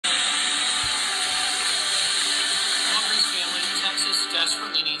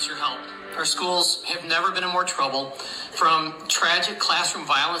your help. Our schools have never been in more trouble, from tragic classroom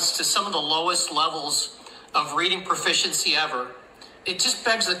violence to some of the lowest levels of reading proficiency ever. It just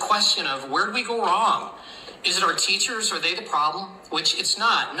begs the question of, where did we go wrong? Is it our teachers? Are they the problem? Which it's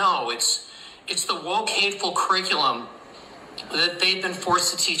not. No, it's the woke, hateful curriculum that they've been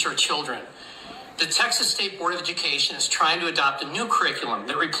forced to teach our children. The Texas State Board of Education is trying to adopt a new curriculum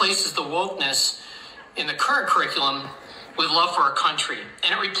that replaces the wokeness in the current curriculum with love for our country.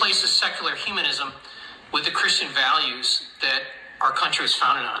 And it replaces secular humanism with the Christian values that our country is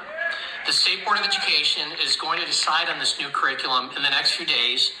founded on. The State Board of Education is going to decide on this new curriculum in the next few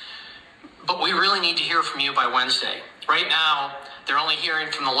days, but we really need to hear from you by Wednesday. Right now, they're only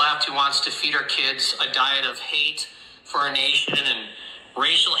hearing from the left, who wants to feed our kids a diet of hate for our nation and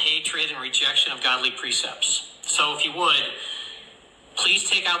racial hatred and rejection of godly precepts. So if you would, please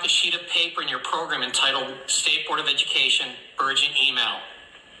take out the sheet of paper in your program entitled State Board of Education Urgent Email.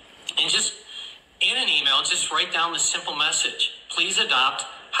 And just in an email, just write down the simple message: please adopt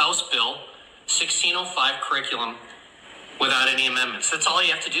House Bill 1605 curriculum without any amendments. That's all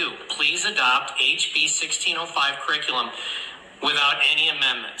you have to do. Please adopt HB 1605 curriculum without any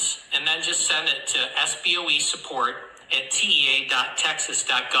amendments. And then just send it to SBOE support at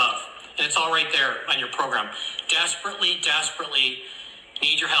tea.texas.gov. And it's all right there on your program. Desperately, desperately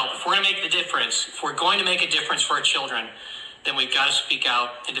need your help. If we're going to make the difference, if we're going to make a difference for our children, then we've got to speak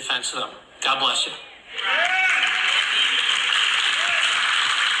out in defense of them. God bless you.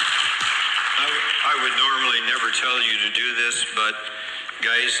 I would normally never tell you to do this, but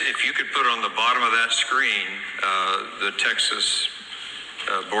guys, if you could put on the bottom of that screen the Texas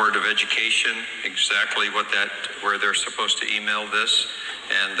Board of Education, exactly where they're supposed to email this,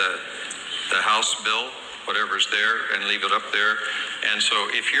 and the House bill, whatever's there, and leave it up there. And so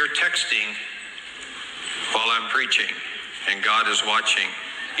if you're texting while I'm preaching and God is watching,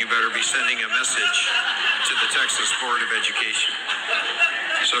 you better be sending a message to the Texas Board of Education.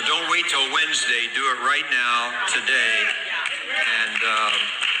 So don't wait till Wednesday. Do it right now, today. And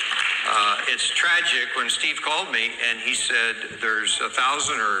it's tragic. When Steve called me and he said there's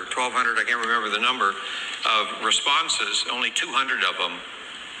 1,000 or 1,200, I can't remember the number, of responses, only 200 of them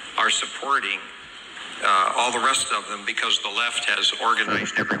are supporting all the rest of them, because the left has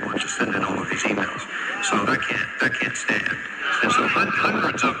organized everyone to send in all of these emails. So that can't stand. And so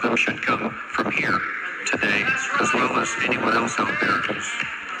hundreds of them should come from here today, as well as anyone else out there